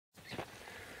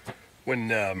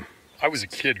When I was a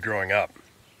kid growing up,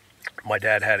 my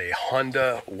dad had a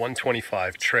Honda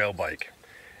 125 trail bike,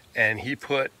 and he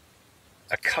put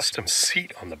a custom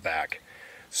seat on the back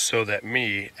so that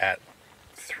me at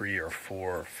 3 or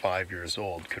 4 or 5 years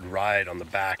old could ride on the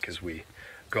back as we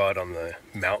go out on the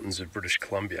mountains of British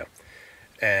Columbia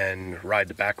and ride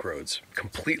the back roads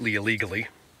completely illegally,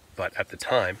 but at the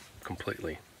time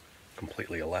completely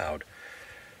allowed.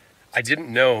 I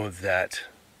didn't know that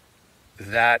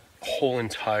whole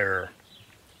entire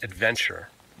adventure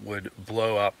would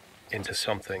blow up into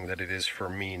something that it is for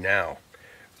me now,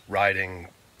 riding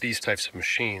these types of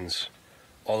machines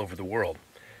all over the world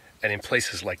and in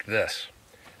places like this.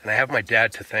 And I have my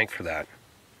dad to thank for that,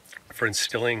 for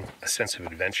instilling a sense of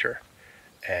adventure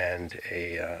and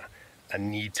a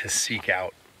need to seek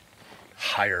out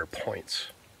higher points.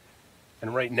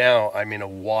 And right now I'm in a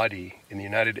wadi in the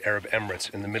United Arab Emirates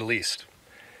in the Middle East.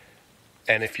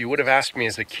 And if you would have asked me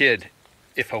as a kid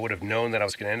if I would have known that I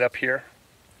was going to end up here,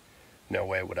 no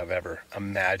way would I've ever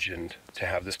imagined to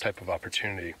have this type of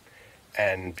opportunity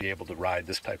and be able to ride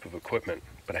this type of equipment.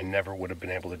 But I never would have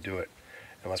been able to do it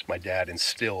unless my dad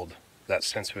instilled that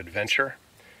sense of adventure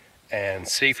and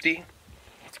safety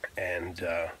and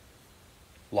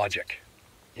logic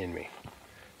in me.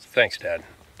 So thanks, Dad.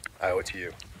 I owe it to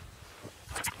you.